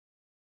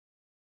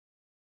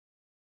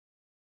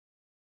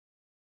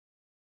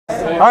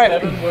All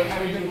right.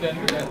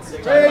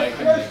 Craig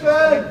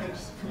Sherstan!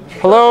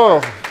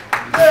 Hello.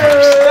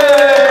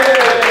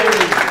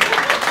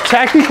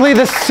 Technically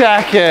the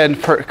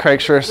second Craig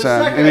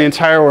Sherstan in the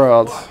entire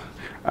world.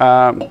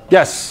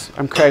 Yes,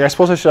 I'm Craig. I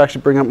suppose I should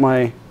actually bring up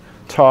my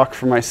talk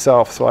for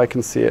myself so I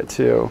can see it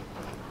too.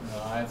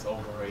 No, it's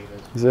overrated.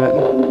 Is it?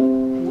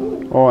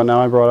 Oh,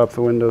 now I brought up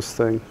the Windows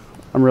thing.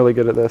 I'm really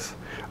good at this.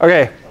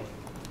 Okay.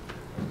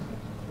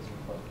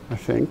 I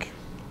think.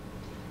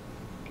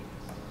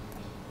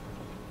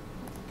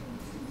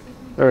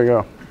 There we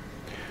go.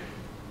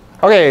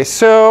 Okay,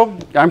 so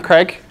I'm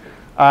Craig.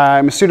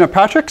 I'm a student at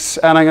Patrick's,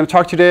 and I'm going to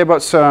talk to you today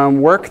about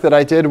some work that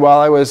I did while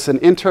I was an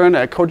intern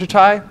at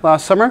Cogitai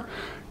last summer.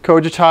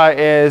 Cogitai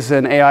is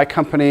an AI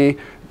company.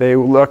 They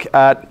look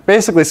at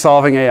basically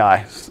solving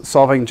AI,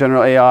 solving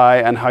general AI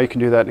and how you can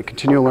do that in a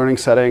continual learning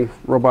setting,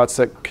 robots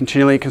that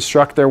continually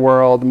construct their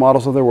world,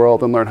 models of their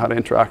world, and learn how to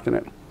interact in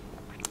it.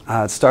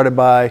 It's started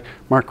by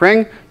Mark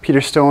Ring,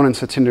 Peter Stone, and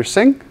Satinder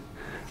Singh.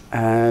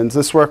 And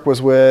this work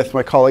was with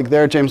my colleague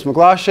there, James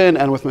McGlashan,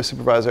 and with my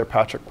supervisor,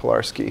 Patrick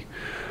Pilarski.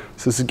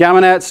 So this is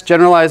GammaNet's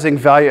Generalizing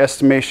Value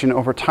Estimation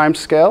over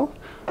Timescale.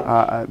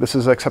 This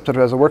is accepted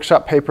as a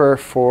workshop paper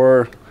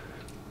for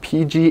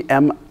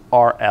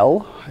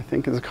PGMRL, I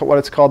think is what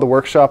it's called, the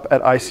workshop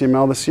at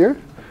ICML this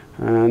year.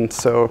 And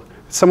so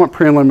it's somewhat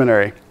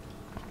preliminary.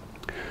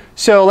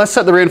 So let's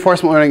set the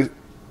reinforcement learning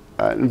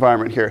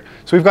environment here.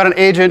 So we've got an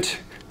agent,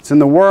 it's in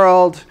the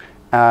world,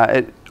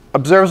 it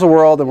observes the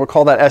world, and we'll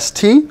call that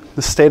ST,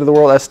 the state of the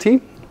world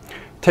ST.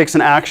 Takes an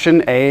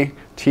action, A,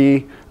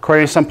 T,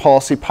 according to some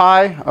policy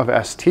pi of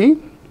ST.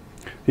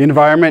 The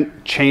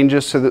environment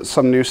changes to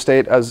some new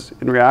state as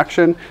in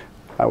reaction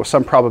with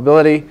some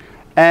probability.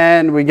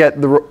 And we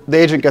get the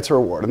agent gets a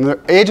reward. And the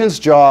agent's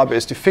job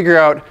is to figure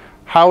out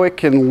how it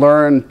can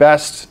learn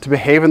best to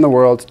behave in the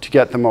world to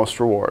get the most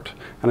reward.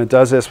 And it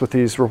does this with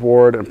these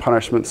reward and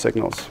punishment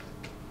signals.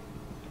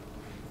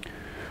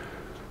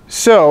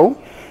 So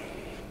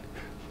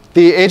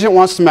the agent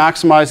wants to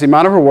maximize the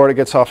amount of reward it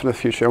gets off in the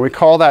future. And we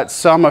call that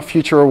sum of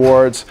future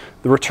rewards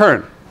the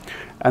return.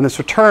 And this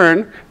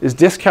return is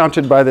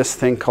discounted by this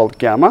thing called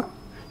gamma.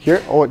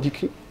 Here,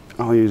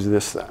 I'll use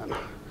this then.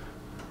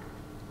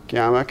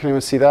 Gamma, can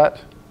anyone see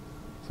that?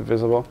 Is it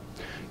visible?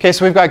 Okay,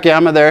 so we've got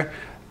gamma there.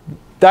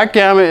 That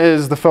gamma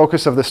is the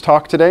focus of this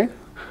talk today.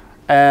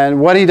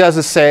 And what he does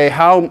is say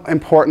how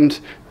important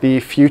the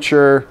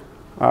future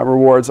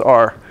rewards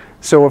are.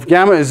 So if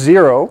gamma is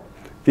 0,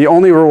 the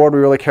only reward we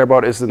really care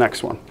about is the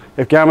next one.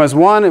 If gamma is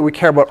 1, we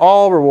care about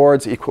all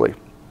rewards equally.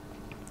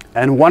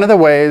 And one of the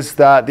ways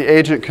that the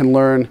agent can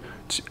learn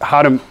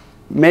how to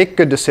make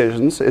good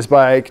decisions is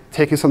by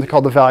taking something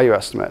called the value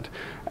estimate.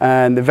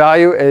 And the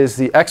value is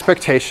the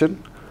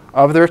expectation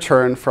of the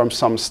return from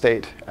some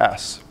state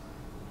S.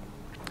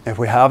 If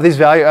we have these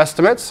value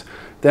estimates,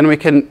 then we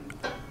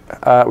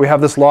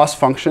have this loss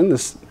function,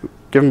 this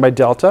given by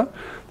delta,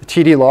 the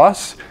TD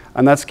loss,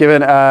 and that's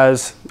given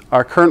as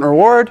our current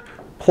reward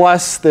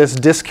plus this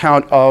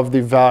discount of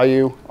the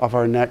value of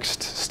our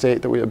next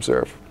state that we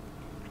observe.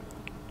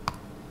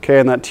 Okay,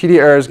 and that TD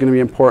error is going to be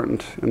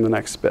important in the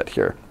next bit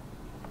here.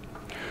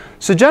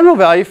 So general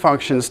value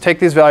functions take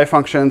these value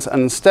functions,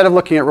 and instead of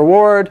looking at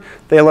reward,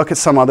 they look at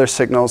some other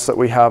signals that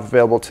we have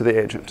available to the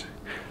agent.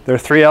 There are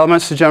 3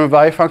 elements to general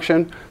value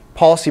function: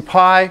 policy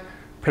pi,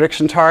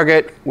 prediction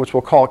target, which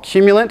we'll call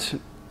cumulant,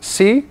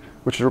 C,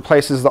 which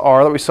replaces the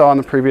R that we saw in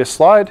the previous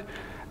slide,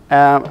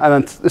 and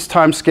then this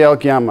time scale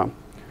gamma.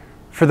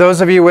 For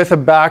those of you with a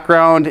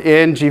background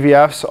in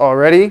GVFs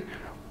already,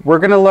 we're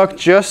going to look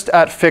just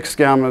at fixed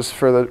gammas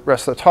for the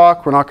rest of the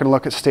talk. We're not going to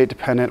look at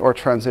state-dependent or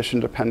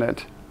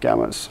transition-dependent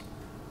gammas.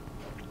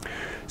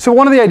 So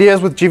one of the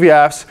ideas with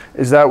GVFs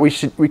is that we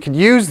could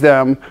use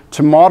them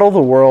to model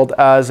the world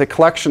as a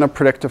collection of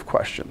predictive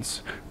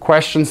questions.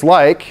 Questions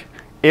like,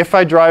 if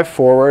I drive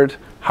forward,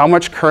 how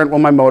much current will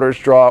my motors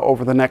draw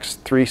over the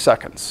next 3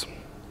 seconds?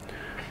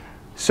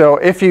 So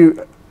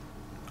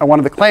one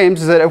of the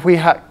claims is that if we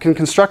can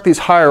construct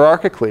these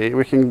hierarchically,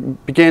 we can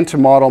begin to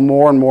model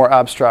more and more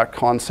abstract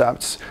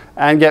concepts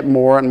and get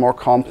more and more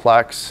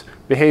complex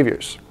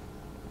behaviors.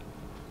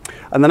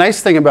 And the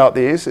nice thing about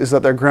these is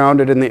that they're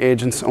grounded in the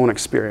agent's own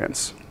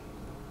experience.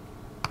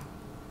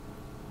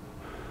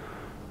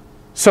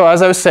 So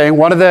as I was saying,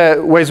 one of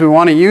the ways we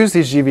want to use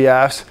these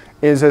GVFs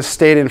is as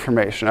state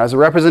information, as a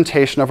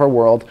representation of our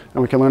world,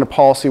 and we can learn a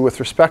policy with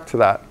respect to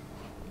that.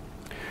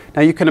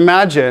 Now you can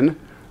imagine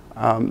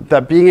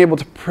that being able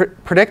to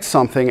predict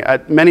something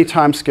at many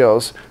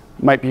timescales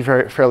might be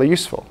fairly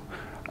useful.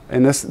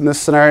 In this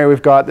scenario,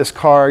 we've got this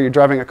car, you're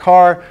driving a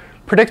car.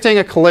 Predicting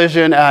a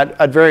collision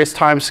at various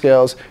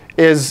timescales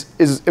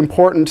is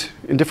important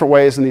in different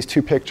ways in these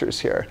 2 pictures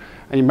here.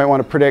 And you might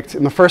want to predict,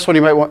 in the first one,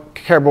 you might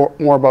care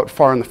more about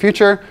far in the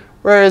future,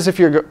 whereas if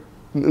you're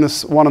in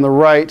this one on the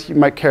right, you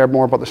might care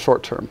more about the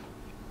short term.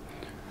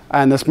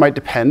 And this might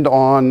depend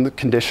on the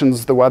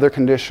conditions, the weather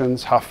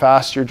conditions, how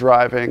fast you're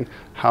driving,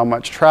 how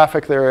much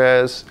traffic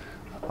there is,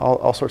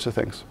 all sorts of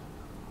things.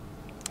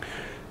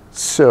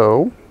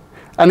 So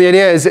And the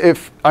idea is,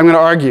 I'm going to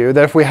argue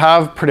that if we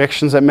have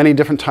predictions at many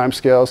different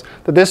timescales,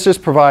 that this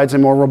just provides a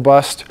more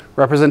robust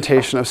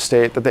representation of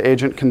state that the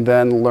agent can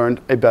then learn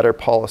a better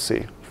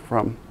policy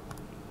from.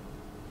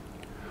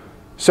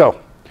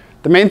 So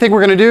the main thing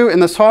we're going to do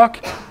in this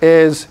talk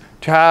is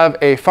to have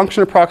a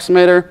function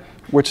approximator,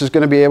 which is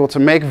going to be able to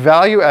make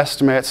value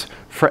estimates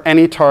for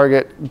any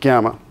target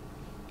gamma.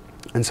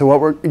 And so what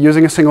we're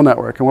using a single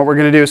network. And what we're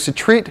going to do is to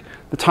treat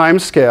the time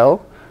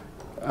scale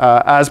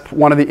as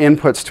one of the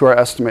inputs to our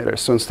estimators.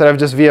 So instead of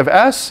just V of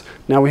S,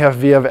 now we have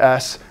V of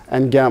S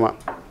and gamma.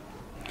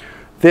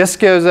 This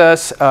gives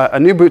us a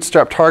new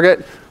bootstrap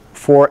target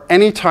for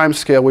any time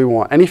scale we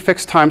want, any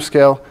fixed time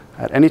scale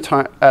at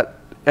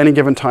any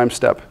given time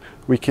step.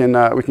 We can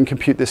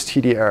compute this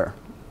TD error.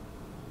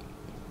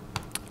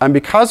 And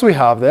because we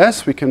have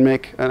this, we can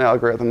make an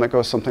algorithm that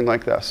goes something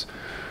like this.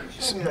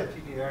 Show me that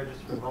TD error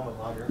just for a moment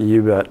longer.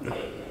 You bet.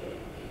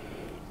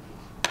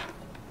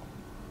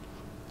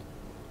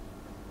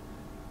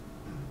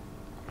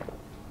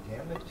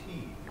 Gamma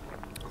T.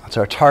 That's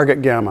our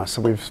target gamma.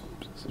 So we've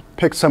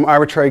picked some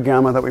arbitrary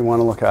gamma that we want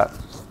to look at.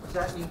 Does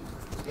that mean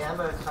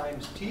gamma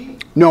times T?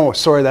 No,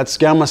 sorry, that's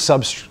gamma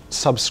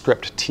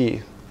subscript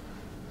T.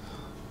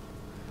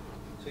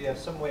 So you have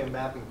some way of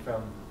mapping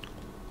from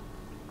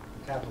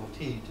capital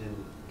T to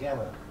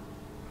gamma.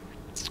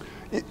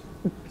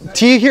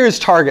 T here is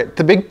target.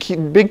 The big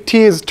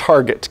T is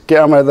target.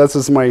 Gamma, this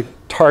is my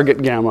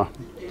target gamma.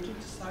 The agent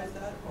decides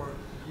that, or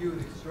you,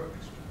 the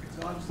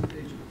exogenous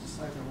agent,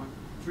 decides I want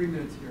 3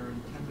 minutes here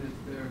and 10 minutes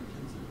there and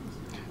 10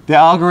 seconds here? The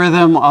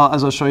algorithm,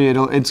 as I'll show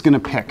you, it's going to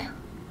pick.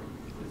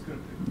 It's going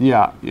to pick.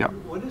 Yeah, yeah.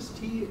 What is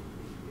T?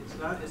 It's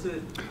not, is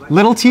it like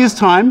Little t is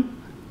time.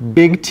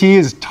 Big T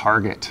is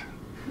target.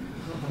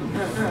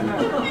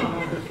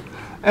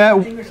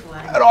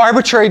 An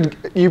arbitrary,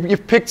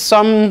 you've picked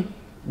some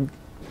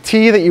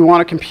t that you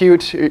want to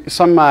compute,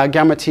 some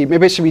gamma t.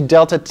 Maybe it should be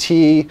delta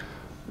t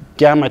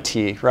gamma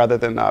t rather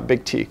than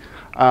big T.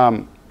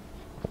 But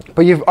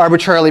you've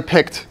arbitrarily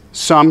picked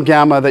some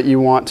gamma that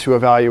you want to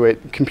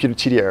evaluate computed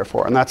TD error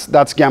for, and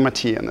that's gamma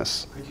t in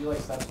this. Could you like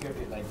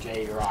subscript it like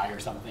J or I or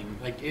something?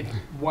 Like it,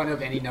 one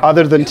of any number.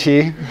 Other than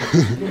t,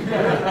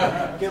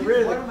 get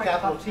rid of the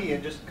capital T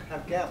and just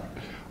have gamma?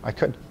 I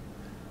could.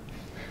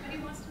 But he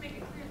wants to make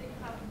it clear that you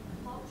have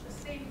the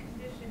same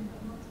condition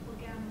but multiple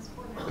gammas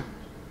for that.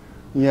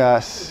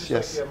 Yes, Just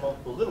yes. like you have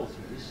multiple little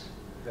T's.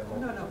 then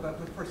No, multiple- no,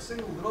 but for a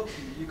single little t,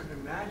 you could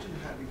imagine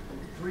having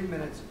 3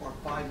 minutes or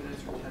 5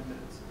 minutes or 10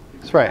 minutes. You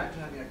could That's right. imagine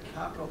having a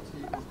capital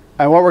T.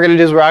 And what we're going to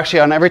do is we're actually,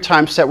 on every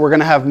time step, we're going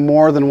to have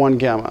more than one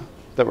gamma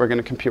that we're going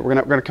to compute. We're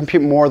going to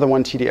compute more than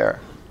one TD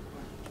error.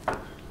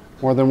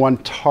 More than one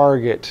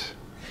target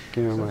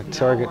gamma,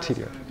 target Now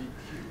TD one's error. gonna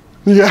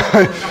be Q.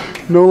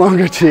 Yeah, no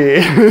longer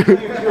t.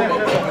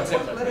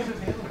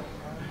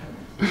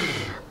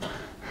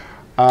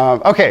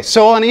 OK,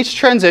 so on each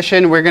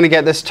transition, we're going to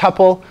get this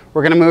tuple.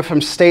 We're going to move from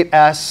state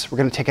S. We're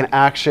going to take an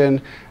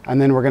action. And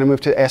then we're going to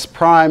move to S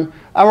prime.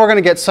 And we're going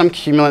to get some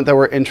cumulant that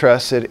we're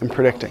interested in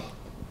predicting.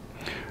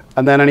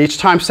 And then on each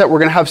time step, we're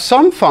going to have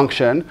some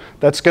function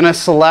that's going to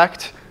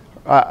select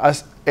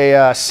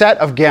a set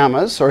of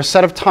gammas, or a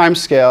set of time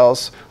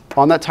scales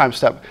on that time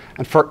step.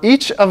 And for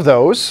each of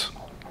those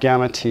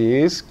gamma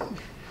t's,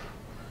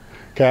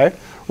 OK,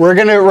 we're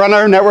going to run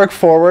our network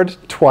forward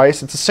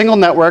twice. It's a single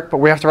network, but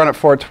we have to run it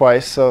forward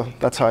twice. So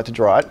that's how I had to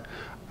draw it.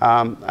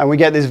 And we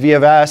get this V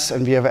of S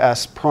and V of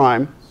S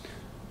prime.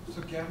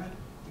 So gamma,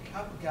 the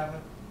capital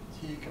gamma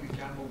t could be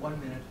gamma 1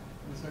 minute,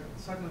 and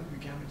the second one could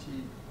be gamma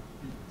t,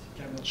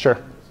 gamma Sure.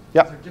 5 minutes.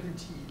 Yep. So they're different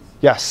t's.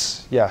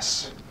 Yes,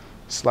 yes.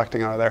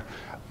 Selecting out of there.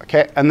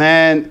 OK,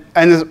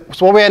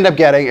 so what we end up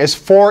getting is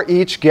for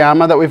each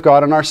gamma that we've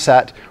got in our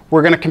set,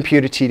 we're going to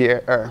compute a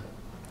TD error.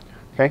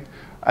 OK,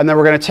 and then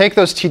we're going to take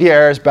those TD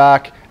errors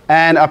back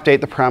and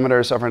update the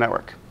parameters of our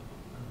network.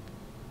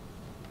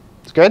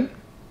 It's good?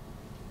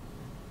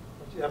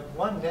 But you have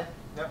one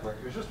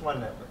network. There's just one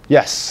network.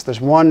 Yes,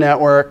 there's one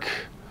network.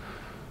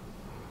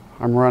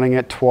 I'm running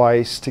it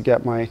twice to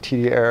get my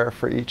TD error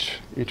for each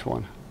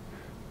one.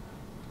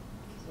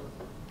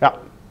 Yeah.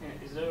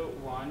 Is there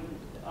one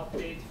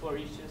update for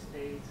each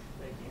state,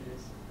 like in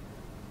this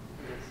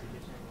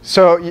situation?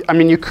 So, I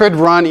mean, you could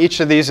run each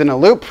of these in a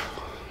loop.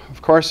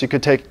 Of course, you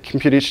could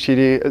compute each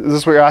TD. Is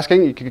this what you're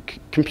asking? You could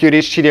compute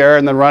each TD error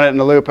and then run it in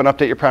a loop and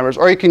update your parameters.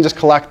 Or you can just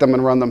collect them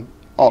and run them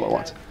all at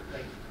once.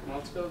 Like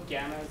multiple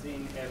gammas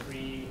in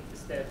every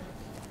step,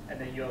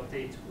 and then you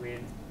update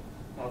with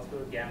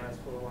multiple gammas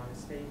for one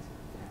state?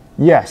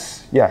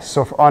 Yes, yes.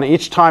 So on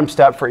each time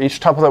step, for each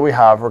tuple that we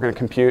have, we're going to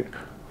compute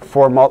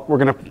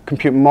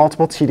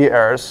multiple TD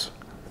errors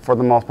for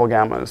the multiple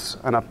gammas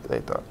and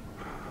update that.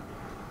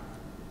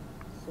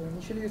 So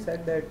initially you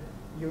said that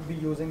you'd be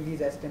using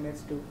these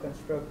estimates to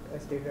construct a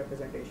state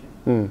representation.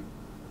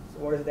 So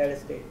what is that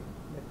state?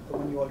 The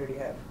one you already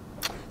have?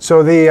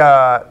 So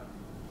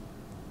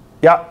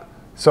yeah.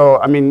 So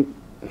I mean,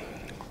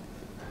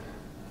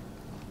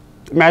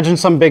 imagine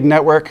some big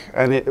network,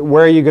 and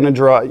where are you going to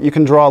draw? You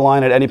can draw a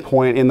line at any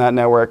point in that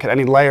network, at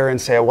any layer, and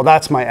say, well,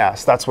 that's my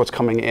S. That's what's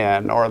coming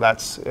in, or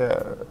that's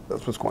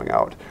what's going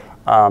out.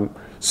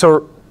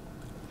 So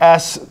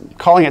S,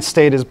 calling it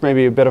state is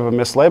maybe a bit of a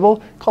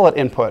mislabel. Call it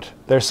input.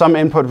 There's some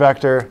input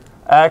vector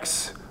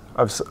x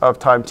of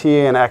time t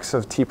and x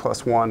of t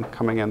plus 1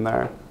 coming in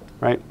there,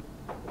 right?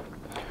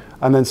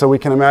 And then so we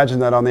can imagine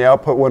that on the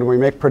output, when we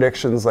make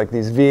predictions like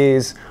these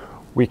v's,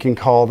 we can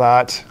call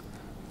that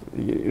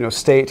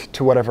state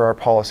to whatever our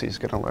policy is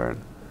going to learn.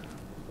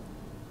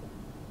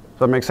 Does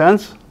that make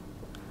sense?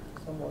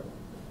 Somewhat.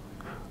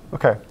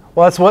 Okay.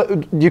 Well, that's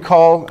what you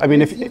call. I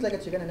mean, it seems like a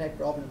chicken and egg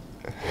problem.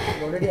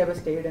 You already have a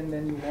state, and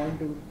then you want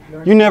to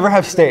learn. You never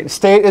have state.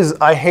 State is,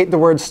 I hate the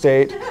word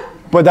state,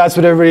 but that's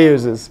what everybody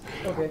uses.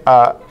 Okay.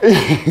 Yeah. This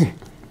is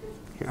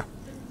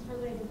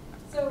related.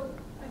 So,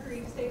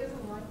 agreed, state is a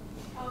lie.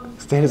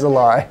 State is a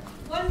lie.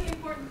 One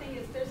important thing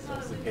is there's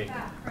not a loop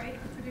back,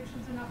 right? The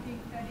predictions are not being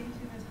fed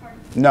into this part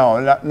of the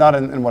No, not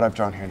in what I've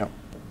drawn here, no.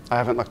 I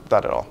haven't looked at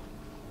that at all.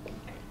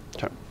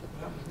 Okay.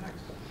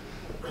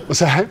 What's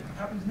that? What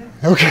happens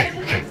next? Okay.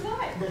 It's not.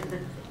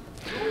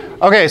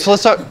 Okay, so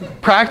let's talk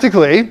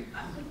practically.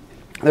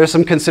 There's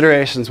some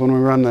considerations when we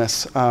run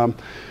this. So I'm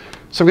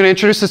going to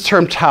introduce this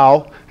term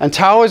tau, and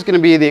tau is going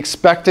to be the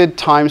expected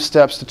time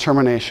steps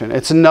determination.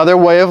 It's another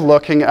way of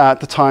looking at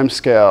the time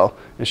scale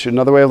issue,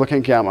 another way of looking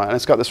at gamma, and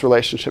it's got this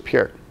relationship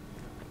here.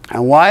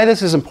 And why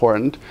this is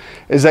important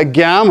is that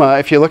gamma,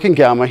 if you look in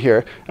gamma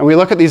here, and we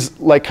look at these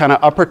like kind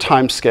of upper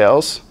time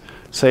scales,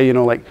 say,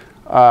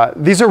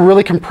 these are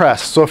really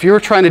compressed. So if you were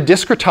trying to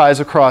discretize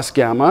across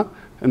gamma,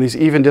 and these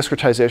even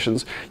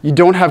discretizations, you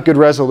don't have good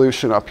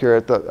resolution up here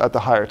at the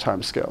higher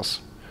time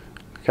scales.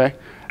 Okay?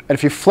 And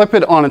if you flip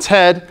it on its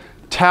head,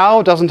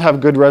 tau doesn't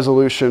have good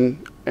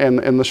resolution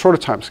in the shorter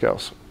time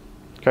scales.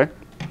 Okay?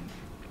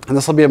 And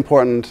this will be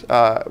important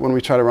when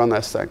we try to run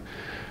this thing.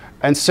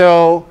 And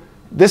so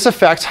this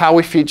affects how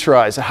we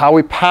featureize. How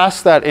we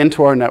pass that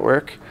into our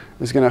network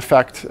is going to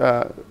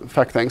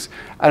affect things.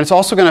 And it's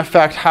also going to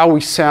affect how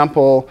we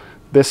sample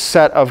this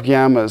set of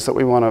gammas that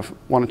we want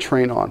to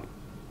train on.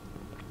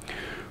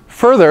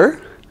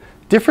 Further,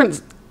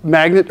 different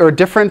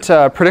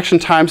prediction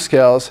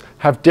timescales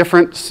have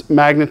different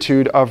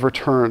magnitude of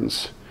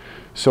returns.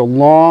 So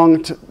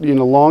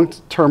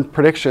long-term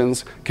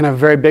predictions can have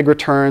very big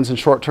returns, and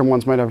short-term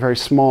ones might have very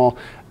small.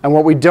 And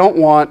what we don't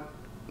want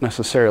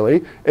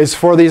necessarily is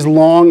for these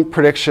long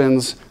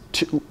predictions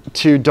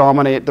to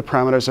dominate the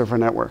parameters of our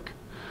network.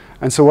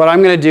 And so what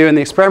I'm going to do in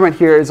the experiment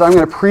here is I'm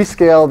going to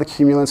prescale the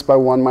cumulants by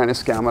 1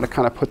 minus gamma to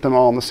kind of put them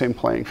all in the same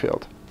playing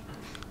field.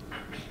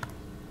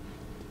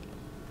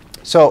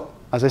 So,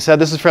 as I said,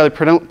 this is fairly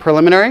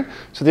preliminary.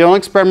 So the only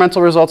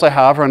experimental results I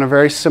have are on a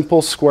very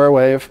simple square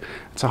wave.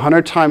 It's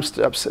 100 time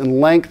steps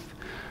in length.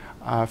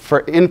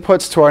 For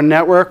inputs to our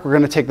network, we're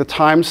going to take the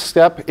time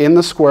step in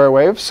the square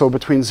wave, so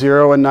between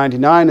 0 and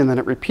 99, and then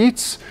it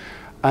repeats.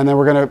 And then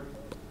we're going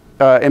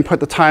to input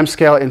the time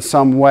scale in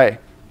some way.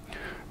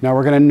 Now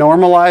we're going to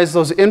normalize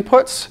those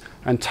inputs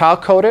and tau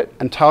code it.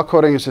 And tau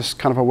coding is just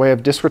kind of a way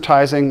of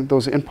discretizing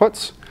those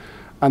inputs.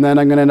 And then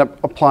I'm going to end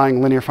up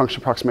applying linear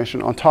function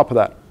approximation on top of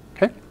that.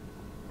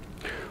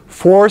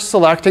 For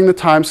selecting the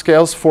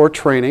timescales for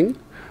training,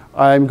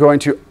 I'm going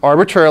to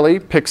arbitrarily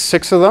pick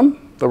 6 of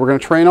them that we're going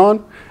to train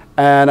on,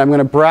 and I'm going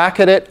to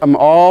bracket it. I'm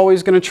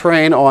always going to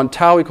train on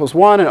tau equals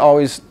 1 and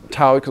always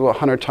tau equals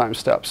 100 time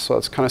steps. So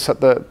let's kind of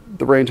set the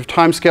range of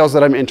timescales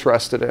that I'm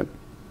interested in.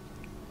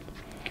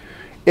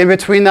 In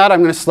between that,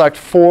 I'm going to select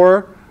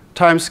 4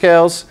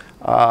 timescales,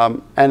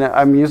 and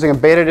I'm using a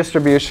beta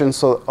distribution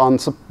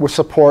with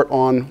support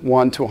on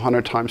 1 to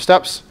 100 time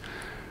steps.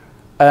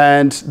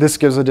 And this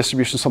gives a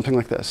distribution something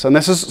like this. And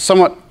this is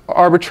somewhat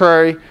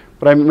arbitrary,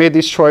 but I made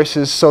these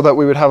choices so that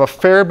we would have a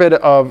fair bit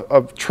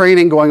of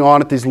training going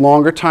on at these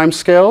longer time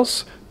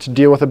scales to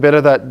deal with a bit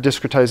of that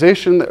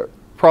discretization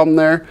problem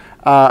there,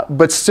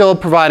 but still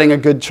providing a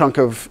good chunk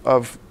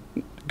of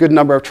good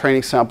number of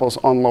training samples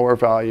on lower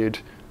valued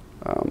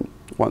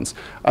ones.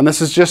 And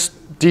this is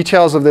just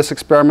details of this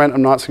experiment.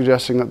 I'm not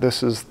suggesting that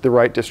this is the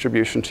right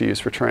distribution to use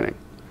for training.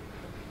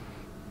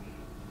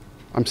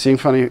 I'm seeing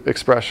funny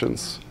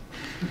expressions.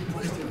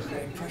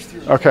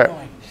 Okay.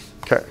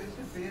 Okay. Is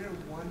the beta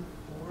 1,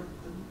 4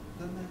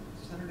 than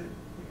that centered at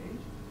age?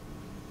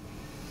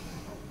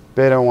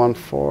 Beta 1,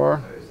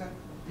 4. Is that,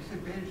 you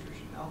said beta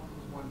distribution, alpha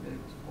was 1, beta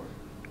was 4.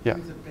 Yeah.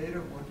 It's a beta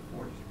 1,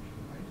 4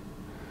 distribution,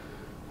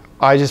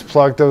 right? I just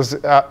plugged those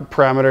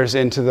parameters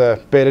into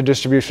the beta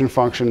distribution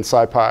function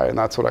SciPy, and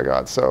that's what I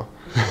got. So.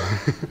 But it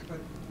should be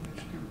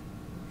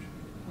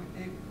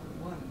 0.8,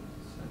 0.1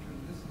 centered.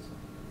 This is,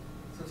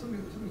 so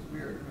something's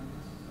weird around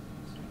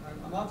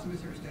this. I'm also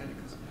misunderstanding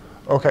because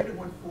Okay. beta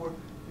 1.4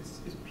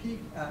 is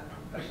peaked at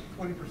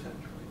 20%.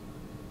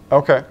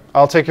 Okay.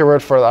 I'll take your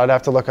word for that. I'd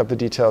have to look up the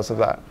details of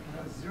that.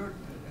 And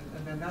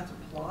then that's a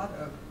plot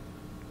of.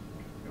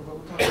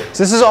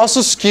 So this is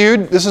also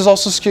skewed. This is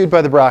also skewed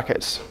by the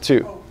brackets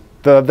too.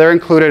 They're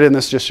included in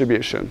this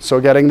distribution. So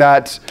getting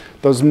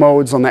those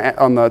modes on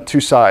the 2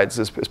 sides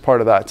is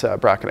part of that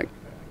bracketing.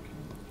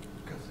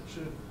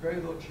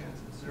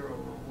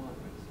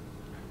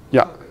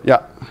 Yeah,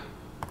 yeah.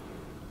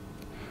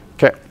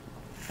 Okay.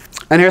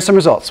 And here's some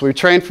results. We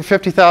trained for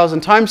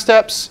 50,000 time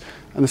steps,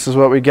 and this is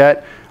what we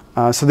get.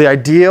 So the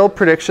ideal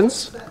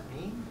predictions. What does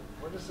that mean?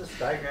 What does this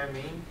diagram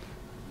mean?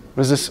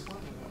 What is this?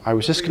 I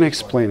was just going to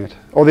explain it.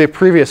 Oh, the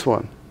previous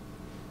one.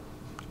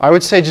 I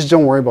would say just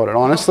don't worry about it,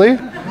 honestly.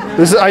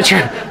 This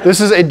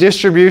is a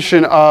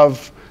distribution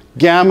of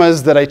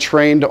gammas that I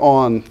trained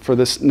on for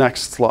this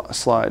next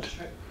slide.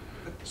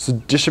 So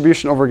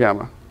distribution over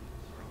gamma.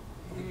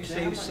 You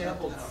say you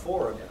sampled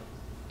 4 of them.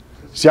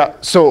 Yeah,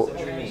 so,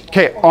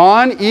 okay,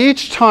 on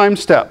each time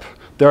step,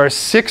 there are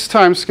 6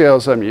 time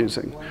scales I'm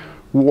using.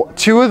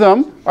 2 of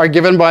them are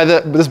given by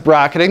this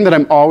bracketing that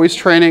I'm always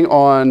training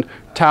on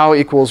tau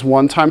equals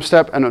 1 time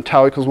step and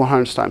tau equals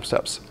 100 time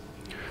steps.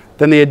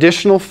 Then the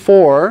additional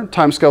 4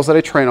 time scales that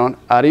I train on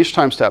at each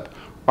time step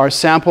are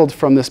sampled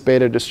from this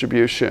beta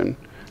distribution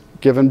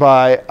given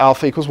by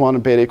alpha equals 1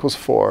 and beta equals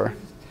 4.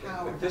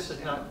 But this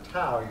is not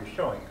tau you're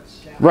showing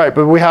us. Right,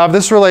 but we have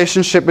this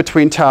relationship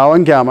between tau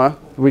and gamma.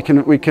 We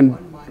can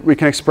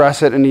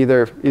express it in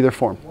either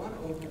form. 1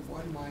 over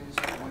 1 minus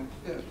 1/5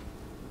 would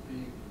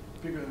be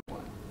bigger than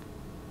 1.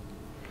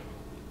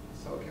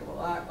 So, okay, well,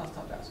 I'll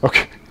stop asking.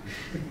 Okay.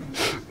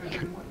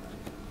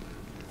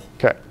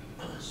 Okay.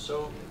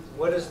 So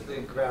what does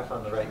the graph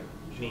on the right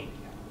mean?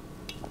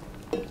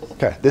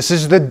 Okay. This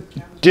is the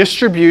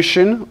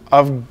distribution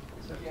of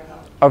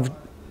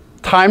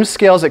time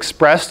scales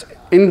expressed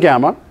in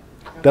gamma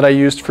that I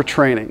used for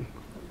training.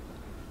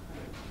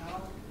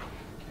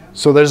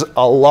 So there's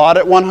a lot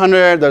at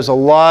 100, there's a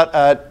lot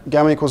at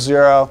gamma equals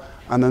 0,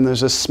 and then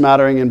there's a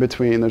smattering in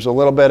between. There's a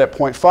little bit at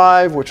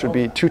 0.5, which would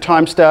be 2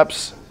 time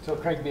steps. So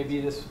Craig,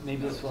 maybe this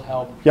will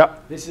help.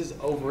 Yep. This is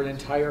over an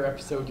entire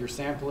episode. You're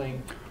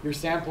sampling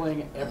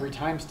every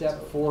time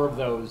step, 4 of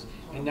those,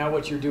 and now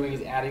what you're doing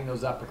is adding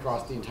those up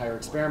across the entire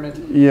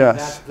experiment.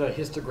 Yes. That's the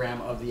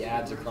histostogram of the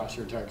adds across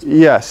your entire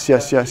experiment. Yes,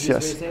 yes, That's yes, the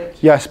easiest way yes. to say it?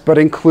 Yes, but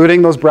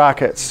including those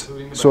brackets.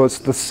 Including the So it's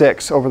the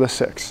 6 over the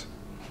 6.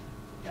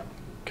 Yep.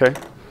 Okay?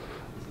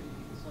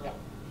 Yep.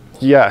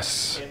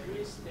 Yes.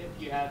 Every step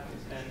you have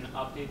an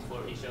update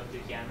for each of the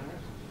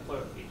gammas, for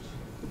each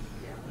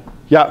gamma.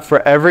 Yeah,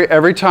 for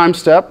every time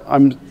step,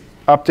 I'm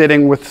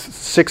updating with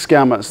 6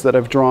 gammas that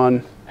I've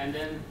drawn. And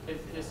then if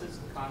this is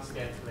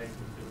constant, like it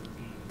would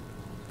be,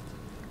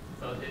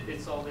 so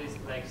it's always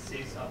like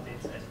 6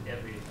 updates at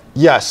every.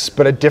 Yes,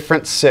 but a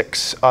different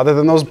 6, other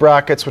than those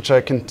brackets, which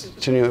I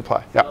continually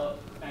apply. Yeah. So,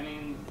 I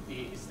mean,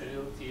 the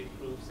stability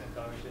proofs and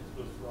convergence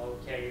proofs will all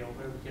carry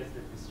over because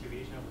the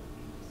distribution will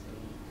be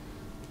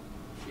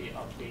the same, the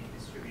update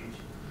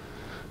distribution.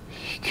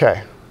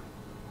 Okay.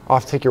 I'll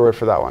have to take your word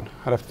for that one.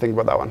 I'd have to think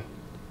about that one.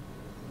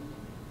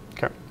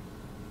 Okay.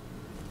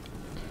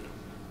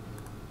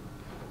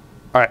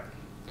 All right.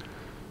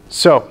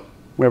 So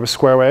we have a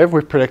square wave.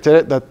 We've predicted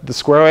it. That the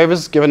square wave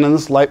is given in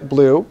this light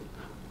blue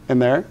in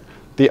there.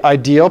 The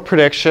ideal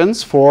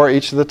predictions for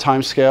each of the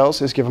time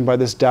scales is given by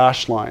this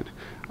dashed line.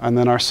 And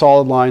then our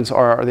solid lines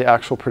are the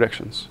actual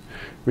predictions.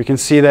 We can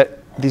see that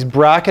these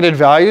bracketed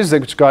values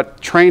that got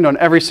trained on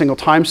every single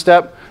time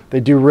step, they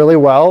do really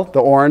well. The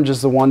orange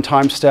is the 1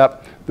 time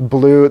step. The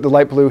blue, the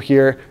light blue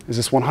here is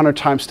this 100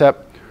 time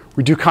step.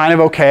 We do kind of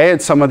okay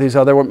at some of these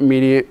other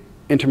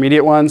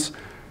intermediate ones.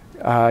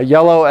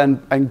 Yellow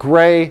and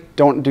gray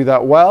don't do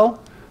that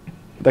well.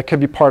 That could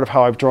be part of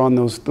how I've drawn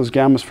those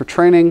gammas for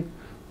training.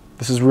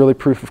 This is really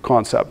proof of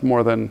concept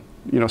more than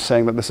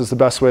saying that this is the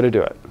best way to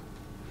do it.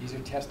 These are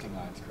testing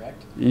lines,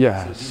 correct?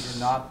 Yes. So these are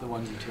not the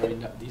ones you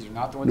trained. These are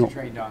not the ones No. you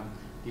trained on.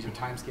 These are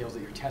time scales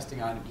that you're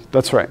testing on.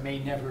 That's right. You may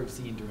never have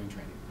seen during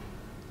training.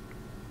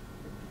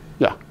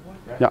 Yeah.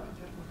 Right? Yeah.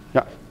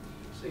 Yeah.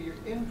 So your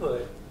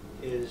input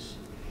is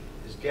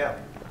gamma.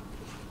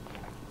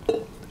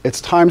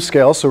 It's time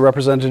scale, so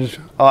represented,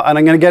 and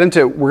I'm going to get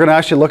into, we're going to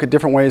actually look at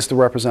different ways to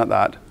represent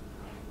that.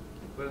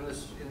 But in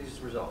these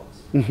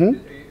results, Mhm.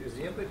 is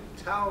the input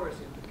tau or is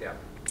the input gamma?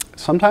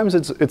 Sometimes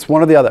it's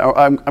one or the other.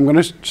 I'm going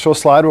to show a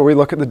slide where we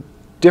look at the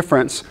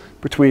difference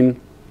between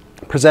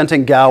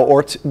presenting gamma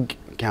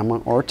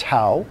or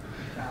tau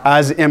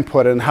as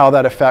input and how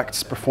that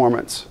affects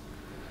performance.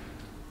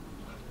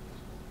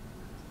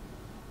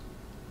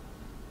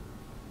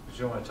 But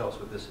you don't want to tell us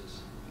what this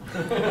is.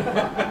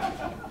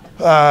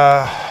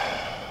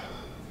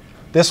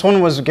 This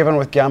one was given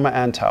with gamma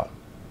and tau.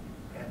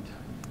 And tau.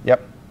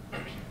 Yep.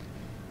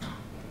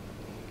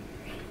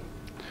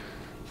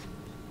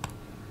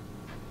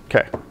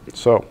 Okay,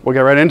 so we'll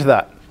get right into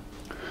that.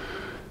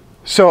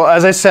 So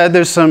as I said,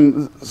 there's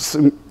some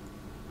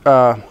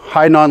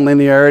high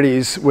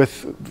nonlinearities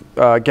with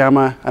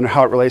gamma and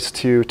how it relates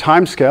to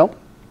time scale,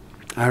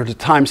 or to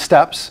time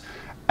steps.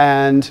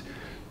 And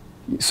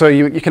so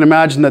you can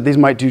imagine that these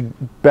might do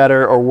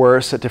better or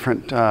worse at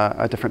different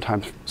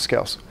time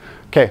scales.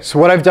 Okay, so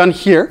what I've done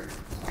here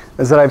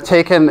is that I've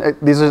taken,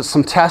 these are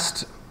some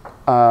test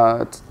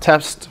time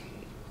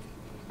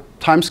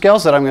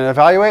scales that I'm going to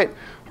evaluate.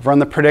 I've run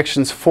the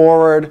predictions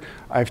forward.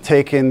 I've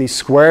taken the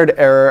squared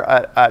error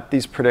at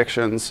these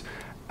predictions.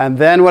 And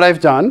then what I've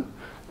done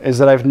is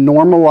that I've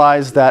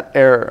normalized that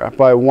error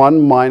by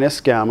 1 minus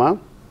gamma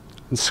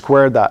and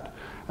squared that.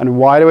 And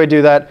why do I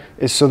do that?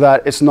 Is so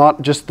that it's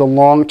not just the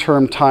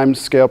long-term time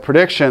scale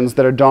predictions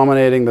that are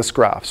dominating this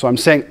graph. So I'm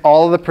saying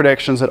all of the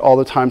predictions at all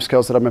the time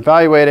scales that I'm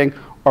evaluating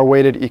are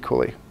weighted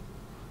equally.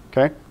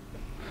 Okay?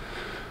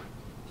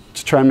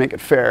 To try and make it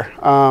fair.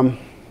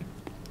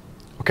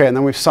 Okay, and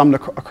then we've summed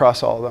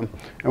across all of them.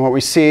 And what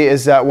we see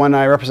is that when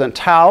I represent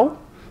tau,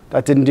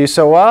 that didn't do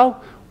so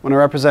well. When I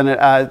represent it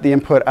as the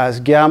input as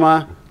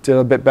gamma, did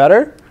a bit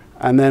better.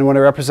 And then when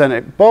I represent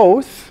it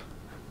both,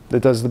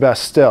 that does the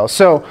best still.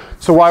 So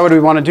why would we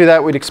want to do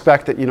that? We'd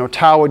expect that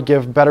tau would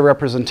give better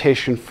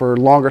representation for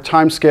longer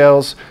time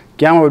scales.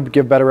 Gamma would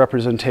give better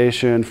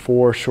representation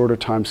for shorter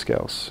time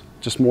scales.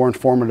 Just more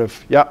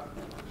informative. Yeah?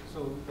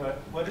 So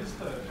what is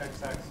the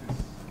x-axis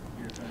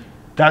you're doing?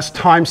 That's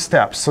time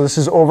steps. So this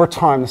is over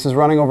time. This is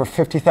running over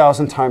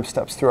 50,000 time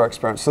steps through our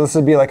experiment. So this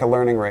would be like a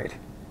learning rate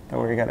that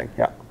we're getting.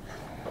 Yeah.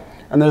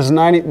 And there's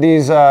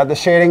the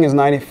shading is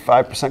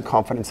 95%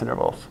 confidence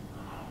intervals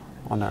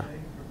on there.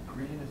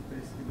 Green is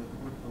basically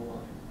the width of the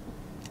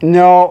line.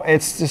 No,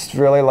 it's just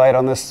really light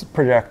on this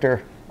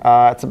projector.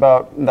 It's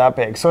about that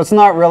big. So it's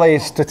not really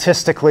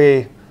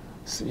statistically,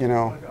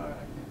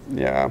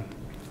 yeah.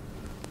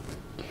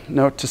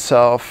 Note to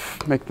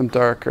self, make them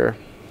darker.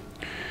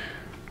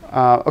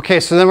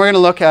 Okay, so then we're going to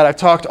look at, I've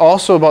talked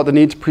also about the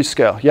need to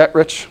prescale. Yeah,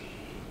 Rich?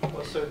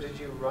 Well, so did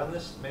you run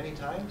this many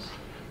times?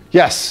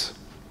 Yes.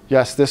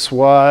 Yes, this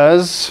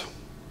was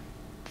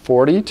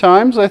 40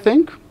 times, I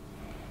think.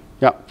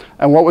 Yeah.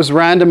 And what was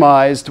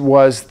randomized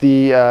was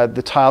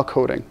the tile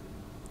coding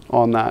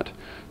on that.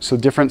 So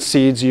different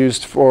seeds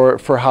used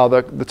for how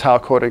the tile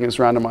coding is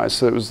randomized.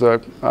 So it was the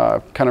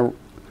kind of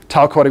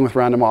tile coding with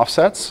random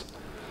offsets.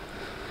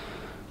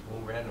 Oh,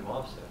 random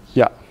offsets.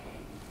 Yeah.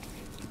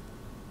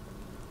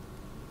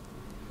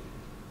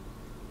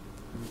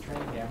 The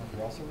training gammas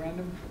were also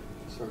random?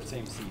 Sort of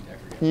same seed, I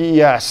forget.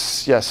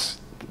 Yes, yes.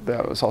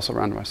 That was also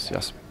randomized,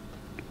 yes.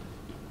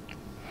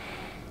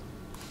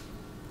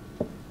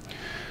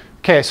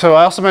 Okay, so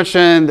I also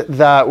mentioned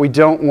that we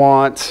don't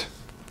want,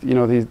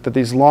 that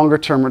these longer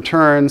term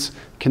returns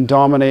can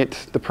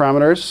dominate the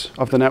parameters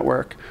of the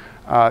network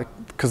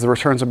because the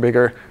returns are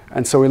bigger.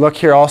 And so we look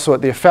here also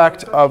at the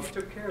effect of...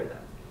 You took care of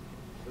that.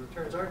 The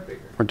returns aren't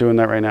bigger. We're doing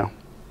that right now.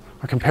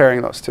 We're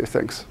comparing those two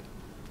things.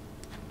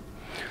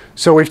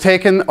 So we've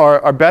taken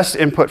our best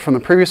input from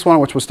the previous one,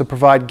 which was to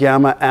provide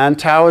gamma and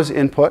tau as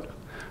input.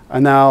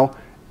 And now,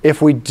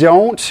 if we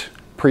don't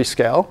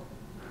prescale,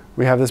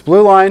 we have this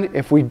blue line.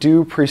 If we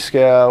do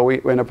prescale, we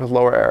end up with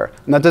lower error.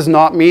 And that does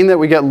not mean that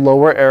we get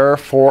lower error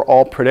for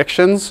all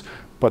predictions,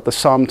 but the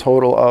sum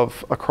total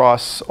of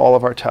across all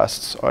of our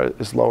tests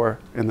is lower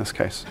in this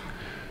case.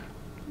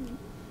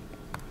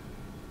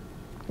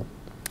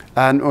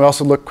 And we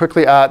also look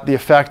quickly at the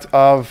effect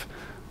of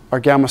our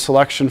gamma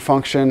selection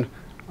function.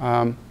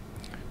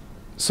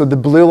 So the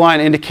blue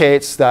line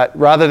indicates that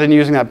rather than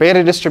using that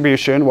beta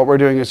distribution, what we're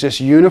doing is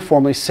just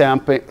uniformly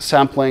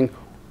sampling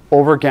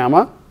over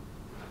gamma,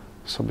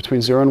 so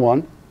between 0 and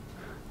 1.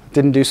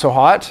 Didn't do so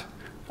hot.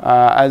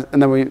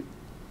 And then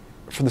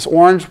for this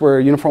orange,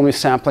 we're uniformly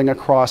sampling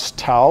across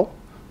tau.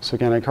 So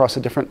again, across a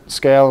different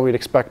scale, we'd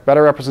expect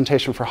better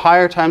representation for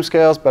higher time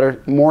scales,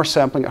 more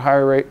sampling at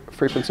higher rate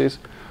frequencies.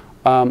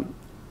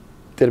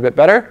 Did a bit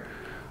better.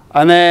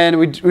 And then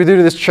we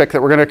do this trick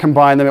that we're going to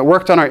combine them. It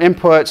worked on our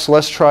input, so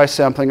let's try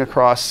sampling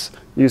across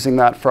using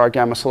that for our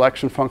gamma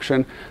selection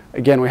function.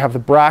 Again, we have the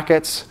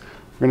brackets.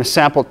 We're going to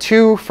sample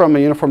 2 from a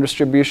uniform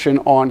distribution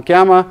on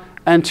gamma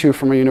and 2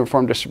 from a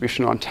uniform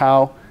distribution on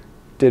tau.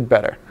 Did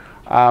better.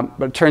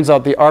 But it turns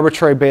out the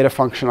arbitrary beta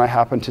function I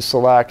happened to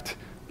select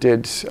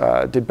did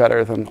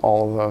better than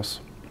all of those.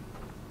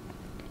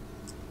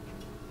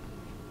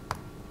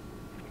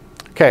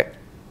 Okay,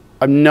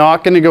 I'm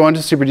not going to go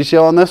into super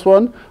detail on this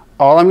one.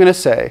 All I'm going to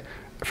say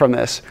from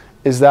this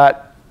is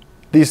that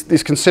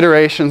these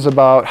considerations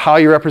about how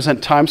you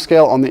represent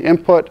timescale on the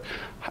input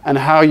and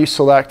how you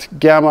select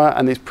gamma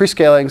and these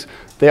prescalings,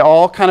 they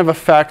all kind of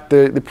affect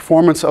the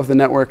performance of the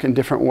network in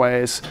different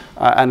ways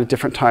and at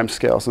different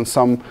timescales. And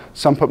some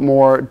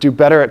do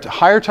better at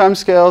higher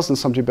timescales, and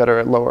some do better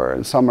at lower.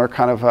 And some are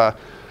kind of a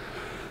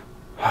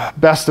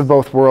best of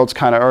both worlds,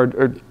 kind of,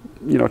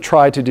 or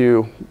try to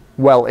do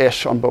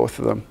well-ish on both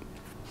of them.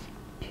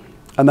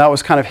 And that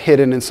was kind of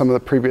hidden in some of the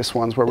previous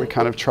ones where we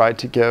kind of tried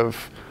to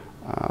give,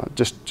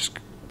 just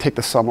take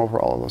the sum over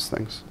all of those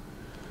things.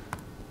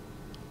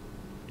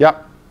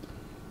 Yep.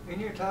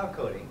 In your tau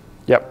coding,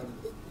 Yep.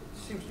 it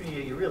seems to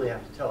me you really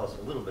have to tell us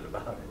a little bit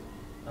about it.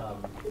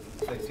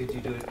 But did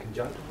you do it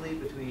conjunctively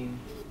between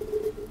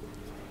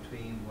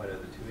what are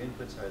the two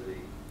inputs? Are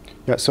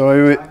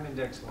the time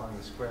index along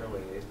the square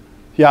wave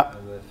yeah.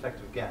 and the effect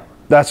of gamma?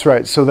 That's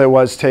right. So there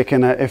was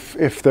taken,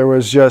 if there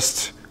was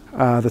just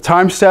the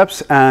time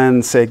steps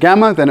and say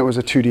gamma, then it was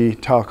a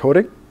 2D tau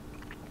coding.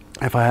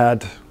 If I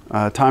had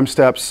time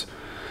steps,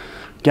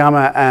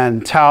 gamma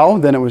and tau,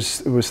 then it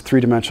was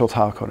 3-dimensional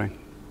tau coding.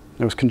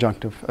 It was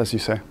conjunctive, as you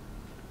say.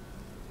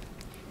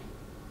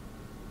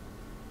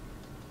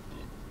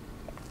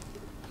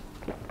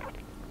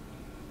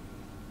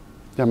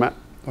 Yeah, Matt?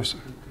 Oh,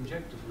 sorry.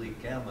 Conjunctively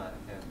gamma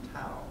and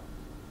tau,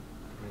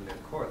 I mean, they're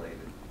correlated.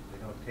 They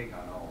don't take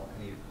on all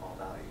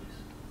values.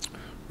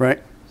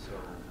 Right. So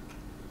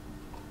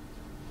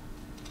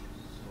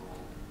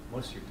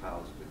most of your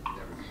tiles would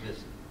never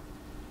visit,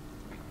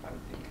 I would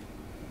think.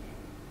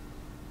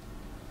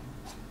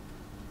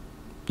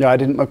 Yeah, I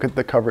didn't look at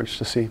the coverage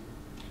to see.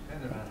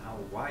 Depending on how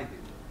wide they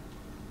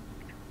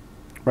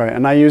were. Right,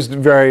 and I used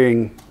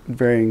varying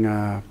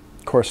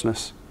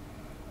coarseness.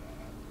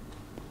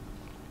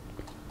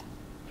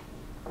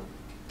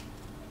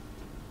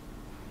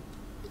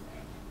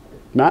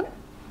 Matt?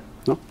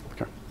 No?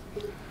 Okay.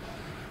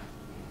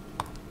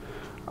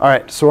 All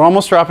right, so we're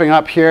almost wrapping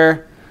up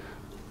here.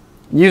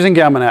 Using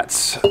gamma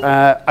nets.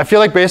 I feel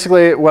like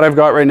basically what I've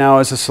got right now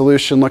is a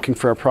solution looking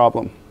for a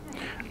problem.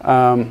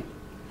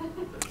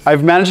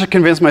 I've managed to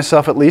convince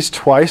myself at least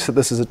twice that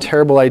this is a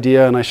terrible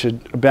idea and I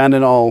should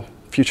abandon all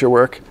future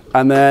work.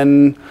 And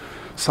then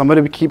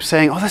somebody keeps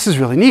saying, oh, this is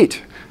really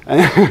neat.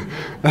 And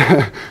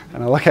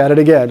I look at it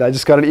again. I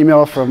just got an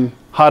email from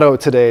Hado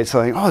today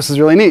saying, oh, this is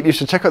really neat. You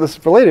should check out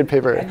this related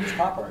paper. And use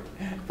pop art.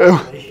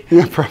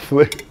 Yeah,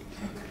 probably.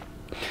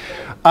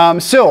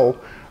 So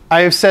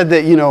I have said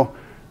that,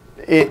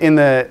 in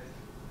the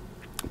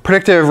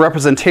predictive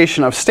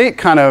representation of state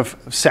kind of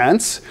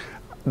sense,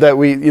 that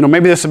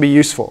maybe this would be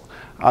useful.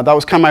 That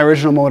was kind of my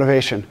original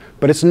motivation.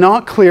 But it's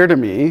not clear to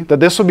me that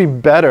this would be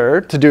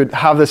better to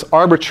have this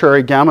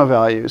arbitrary gamma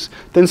values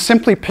than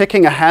simply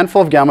picking a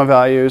handful of gamma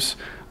values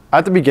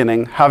at the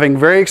beginning, having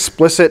very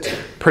explicit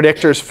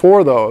predictors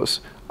for those,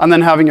 and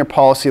then having your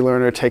policy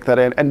learner take that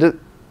in. And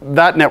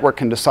that network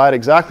can decide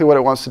exactly what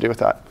it wants to do with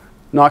that.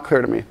 Not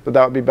clear to me, but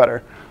that would be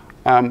better.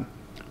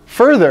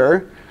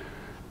 Further,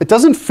 it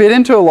doesn't fit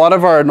into a lot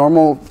of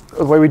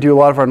the way we do a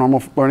lot of our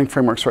normal learning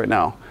frameworks right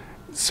now.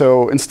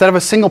 So instead of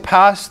a single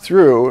pass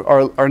through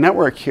our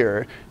network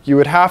here, you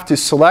would have to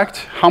select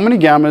how many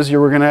gammas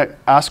you were going to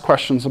ask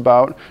questions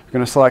about. You're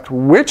going to select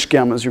which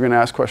gammas you're going to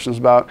ask questions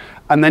about.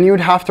 And then you would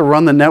have to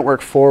run the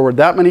network forward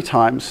that many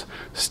times,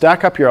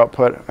 stack up your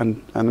output,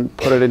 and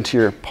put it into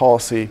your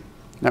policy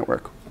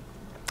network.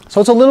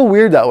 So it's a little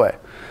weird that way.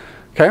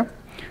 Okay?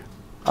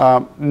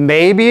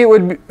 Maybe it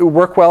would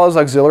work well as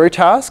auxiliary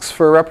tasks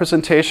for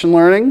representation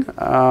learning.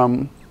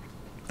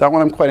 That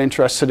one I'm quite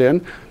interested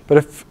in. But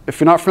if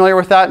you're not familiar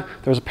with that,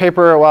 there was a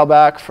paper a while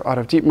back out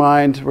of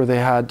DeepMind where they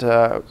had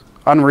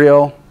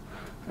Unreal,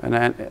 and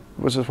then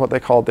which is what they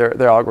called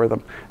their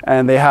algorithm.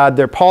 And they had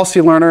their policy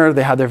learner,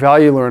 they had their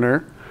value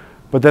learner,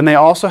 but then they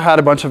also had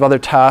a bunch of other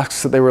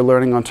tasks that they were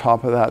learning on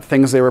top of that,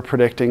 things they were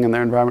predicting in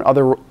their environment,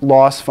 other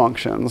loss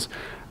functions.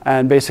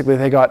 And basically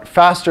they got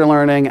faster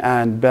learning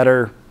and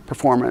better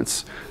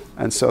performance.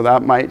 And so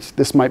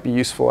this might be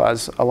useful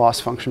as a loss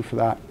function for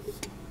that.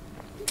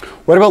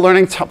 What about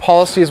learning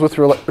policies with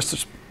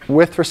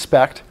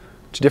respect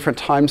to different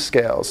time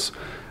scales?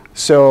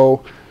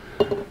 So,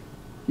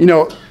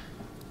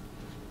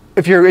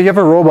 if you have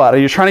a robot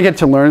and you're trying to get it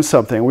to learn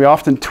something, we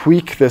often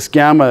tweak this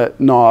gamma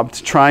knob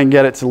to try and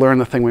get it to learn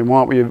the thing we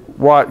want. We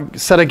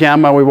set a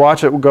gamma, we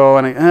watch it go,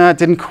 and it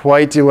didn't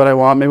quite do what I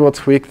want. Maybe we'll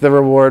tweak the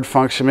reward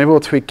function. Maybe we'll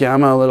tweak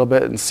gamma a little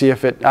bit and see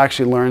if it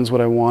actually learns what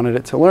I wanted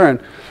it to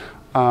learn.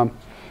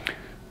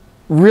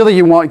 Really,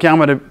 you want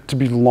gamma to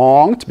be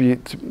long,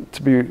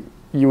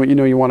 you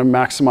want to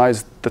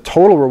maximize the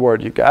total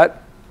reward you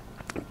get.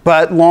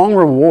 But long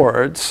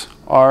rewards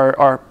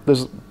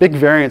there's big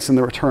variance in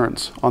the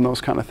returns on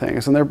those kind of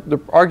things. And they're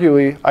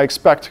arguably, I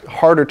expect,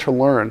 harder to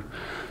learn.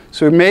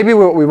 So maybe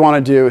what we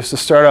want to do is to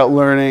start out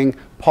learning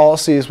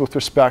policies with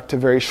respect to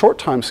very short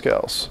time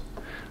scales.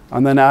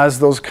 And then as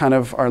those kind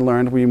of are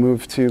learned, we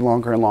move to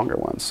longer and longer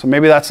ones. So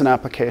maybe that's an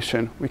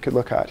application we could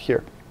look at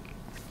here.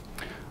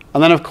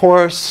 And then, of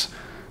course,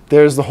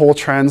 there's the whole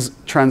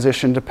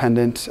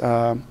transition-dependent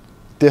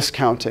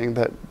discounting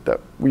that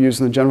we use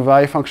in the general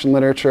value function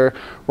literature,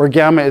 where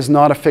gamma is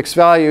not a fixed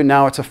value.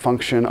 Now it's a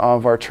function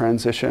of our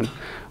transition.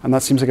 And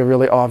that seems like a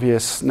really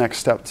obvious next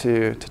step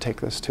to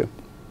take this to. All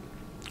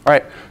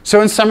right,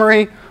 so in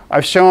summary,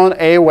 I've shown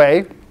a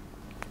way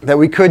that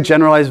we could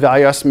generalize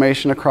value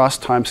estimation across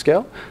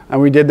timescale.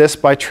 And we did this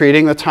by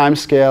treating the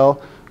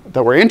timescale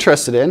that we're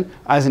interested in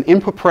as an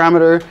input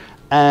parameter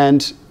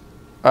and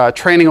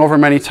training over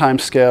many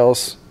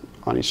timescales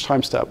on each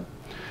time step.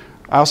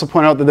 I also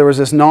point out that there was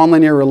this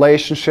nonlinear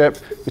relationship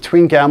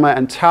between gamma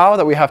and tau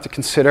that we have to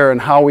consider, and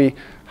how we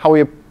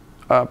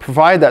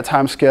provide that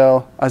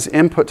timescale as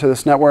input to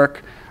this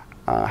network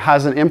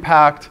has an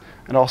impact,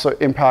 and also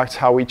impacts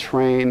how we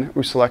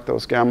select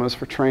those gammas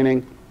for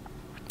training.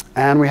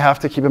 And we have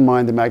to keep in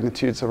mind the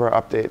magnitudes of our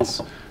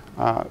updates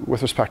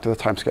with respect to the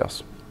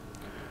timescales.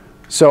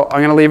 So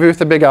I'm going to leave you with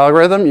the big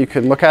algorithm. You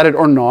can look at it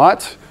or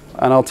not,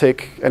 and I'll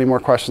take any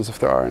more questions if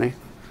there are any.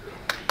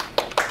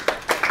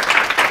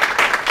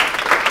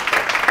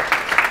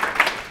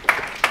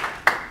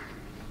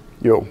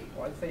 Yo.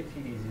 Well, I'd say TD0.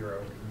 Can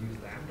you use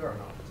lambda or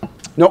not?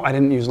 No, I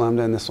didn't use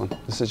lambda in this one.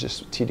 This is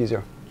just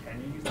TD0.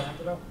 Can you use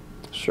lambda though?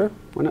 Sure,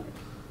 why not?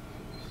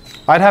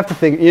 I'd have to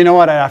think, you know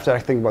what, I'd have to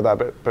think about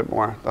that a bit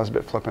more. That was a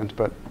bit flippant,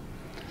 but.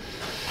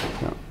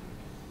 Yeah.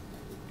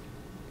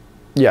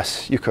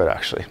 Yes, you could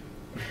actually.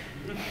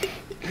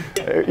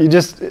 You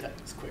just,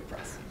 It's quick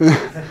process.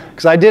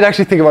 because I did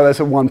actually think about this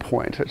at one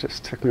point. It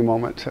just took me a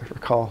moment to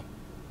recall.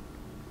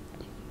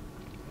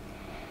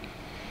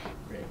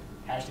 Great.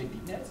 Hashtag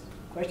deepnets?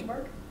 Question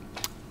mark?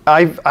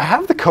 I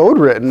have the code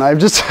written. I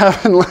just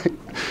haven't like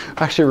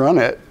actually run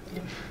it,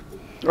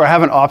 or I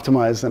haven't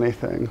optimized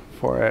anything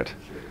for it.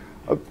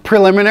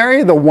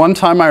 Preliminary, the one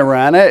time I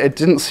ran it, it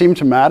didn't seem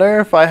to matter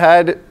if I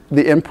had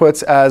the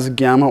inputs as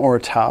gamma or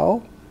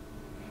tau,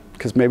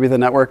 because maybe the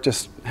network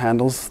just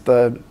handles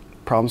the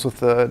problems with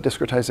the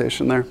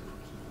discretization there.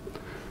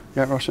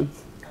 Yeah, Roshan?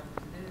 This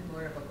is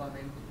more of a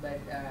comment, but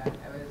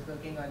I was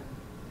working on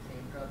the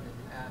same problem,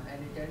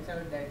 and it turns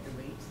out that the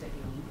weights that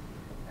you need,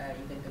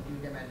 you can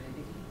compute them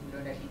analytically. You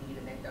don't actually need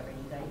a net of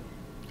any kind.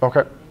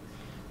 Okay.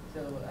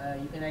 So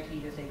you can actually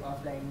just like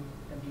offline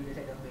compute a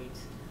set of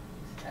weights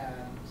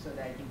so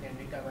that you can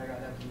recover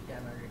all of these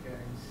gamma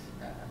returns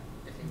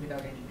just like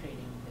without any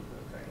training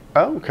network, right?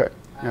 Oh, okay.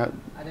 Yeah.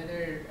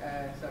 Another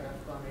sort of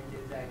comment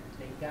is that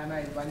like gamma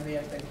is one way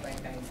of specifying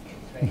time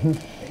scales, right?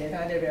 But there's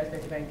another way of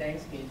specifying time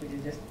scales, which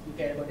is just you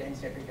care about the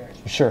n-step return.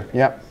 Sure.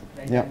 Yeah.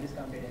 Right? Yeah.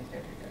 Undiscounted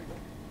n-step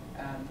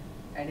return.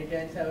 And it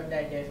turns out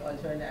that there's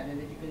also an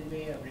analytical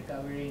way of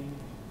recovering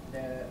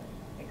the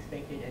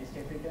expected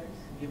n-step returns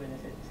given a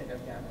set of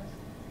gammas.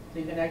 So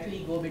you can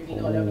actually go between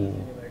all of these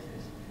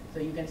universes. So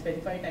you can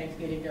specify time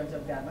scale in terms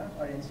of gamma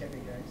or n-step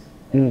returns.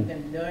 And you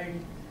can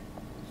learn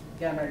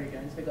gamma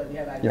returns because we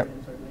have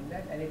algorithms for doing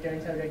that. And it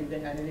turns out that you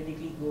can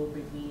analytically go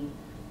between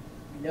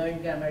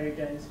learned gamma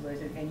returns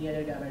versus any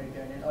other gamma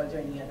return and also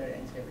any other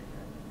n-step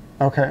return.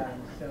 Okay.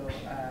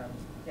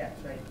 Yeah,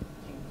 so I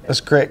think That's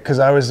great, because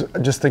I was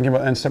just thinking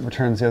about n-step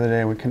returns the other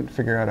day and we couldn't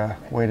figure out a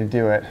way to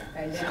do it.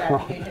 And then the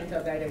applications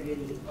of that are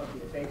really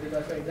obvious, right?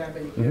 Because for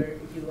example, if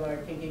you are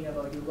thinking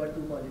about, you've got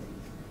two policies,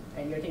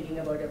 and you're thinking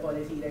about a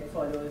policy that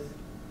follows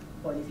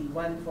policy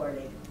 1 for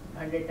like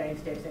 100 time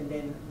steps and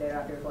then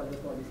thereafter follows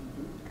policy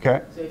 2.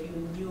 Okay. So if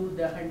you knew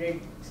the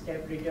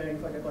 100-step return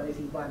for the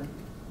policy 1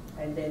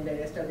 and then the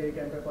rest of the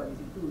return for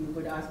policy 2, you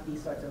could ask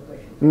these sorts of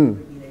questions. It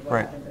would be like, what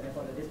happens when I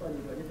follow this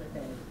policy or this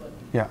time this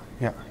policy? Yeah,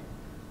 yeah.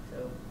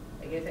 So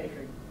I guess I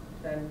should.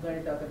 So I'm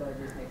going to talk about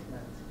this next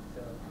month.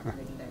 So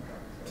making time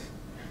talk. So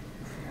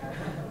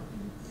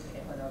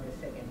on August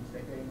 2nd, so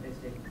if you're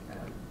interested,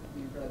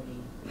 we'll probably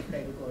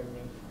try to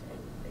coordinate and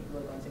like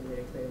work on similar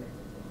experiments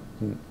and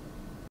so on.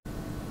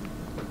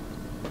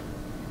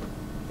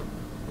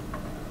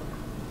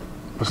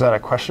 Was that a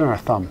question or a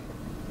thumb?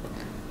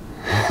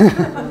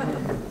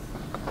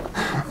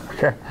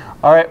 Okay.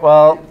 All right.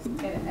 Well.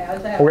 And I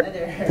also have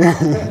another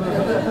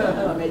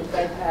comment,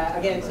 but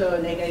again, so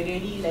like I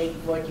really like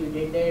what you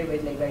did there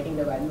with like writing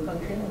the value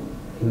function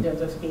in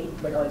terms of state,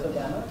 but also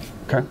gamma.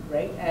 Okay.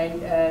 Right,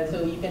 and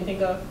so you can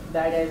think of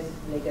that as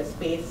like a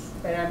space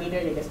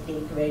parameter, like a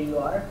state where you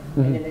are,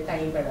 and then the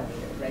time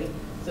parameter, right?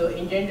 So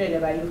in general, the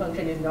value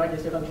function is not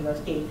just a function of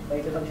state, but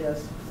it's a function of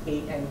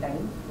state and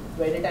time,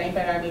 where the time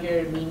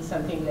parameter means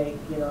something like,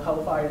 you know, how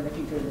far in the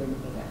future you're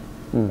looking at.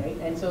 Right?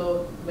 And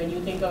so when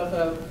you think of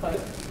a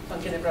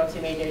function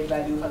approximated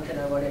value function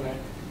or whatever,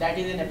 that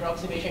is an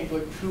approximation to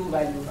a true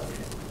value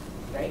function,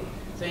 right?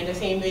 So in the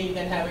same way, you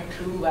can have a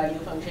true value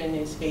function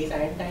in space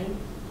and time,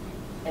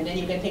 and then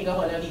you can think of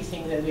all of these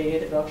things as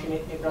various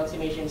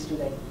approximations to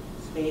that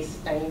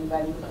space-time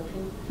value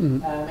function.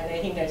 And I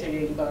think that's a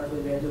really powerful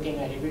way of looking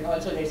at it. It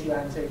also lets you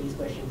answer these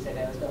questions that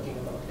I was talking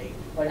about, like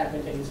what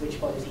happens when you switch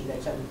policies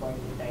at some point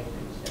in time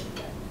and stuff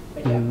like that.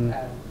 But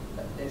yeah.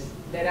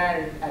 There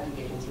are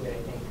applications here, I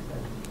think. So.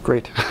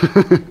 Great.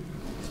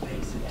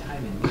 Space and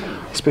time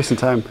and Space and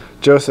time.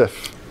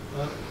 Joseph.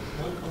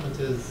 One comment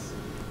is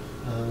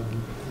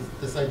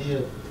this idea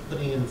of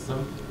putting in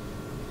some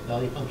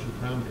value function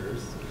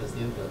parameters as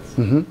the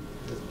inputs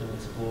has been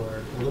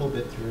explored a little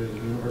bit through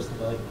universal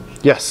value function.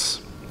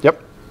 Yes.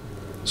 Yep.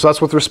 So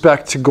that's with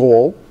respect to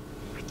goal.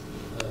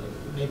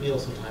 Maybe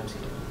also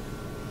timescale.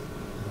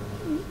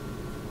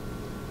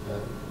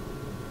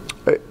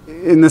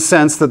 In the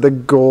sense that the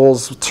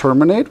goals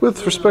terminate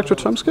with respect to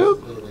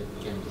timescale?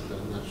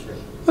 I'm not sure.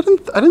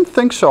 I didn't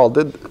think Shaw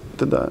did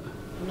that.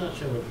 I'm not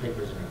sure what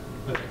papers are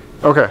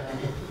out. Okay.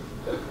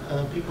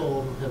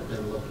 People have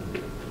been looking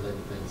at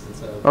related things, and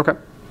so Okay.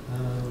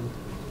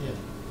 yeah,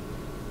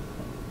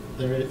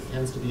 there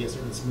tends to be a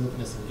certain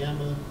smoothness in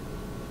gamma,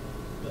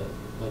 but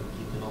like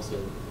you can also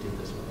do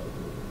this without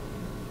doing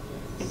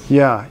it.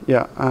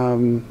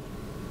 Yeah.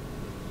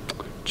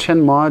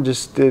 Chen Ma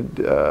just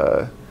did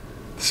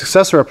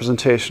successor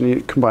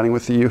representation combining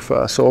with the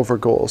UFA, so over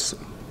goals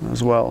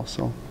as well.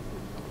 So.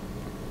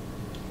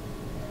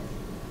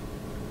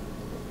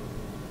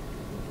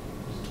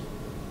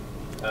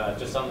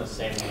 Just on the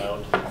same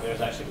note,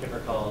 there's actually a paper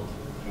called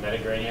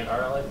Metagradient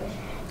RL, I think.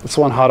 That's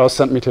one Hato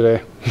sent me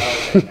today.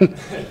 Oh,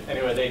 okay.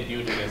 Anyway, they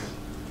do this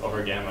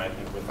over gamma, I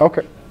think. With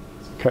Okay.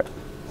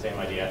 Same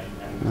idea.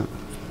 And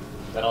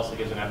that also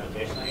gives an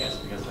application, I guess,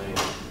 because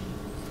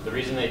the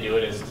reason they do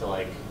it is to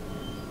like,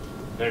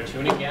 they're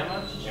tuning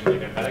gamma in like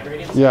their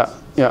metagradient. Yeah,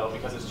 sense. yeah. So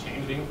because it's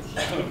changing,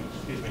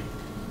 excuse me,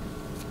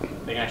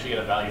 they can actually get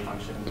a value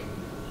function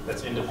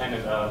that's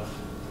independent of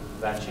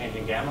that change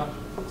in gamma.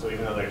 So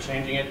even though they're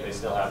changing it, they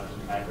still have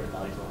accurate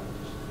values on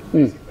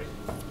it.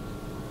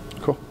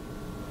 Cool.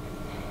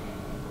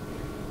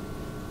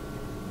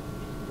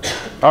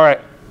 All right.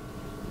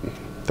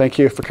 Thank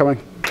you for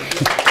coming.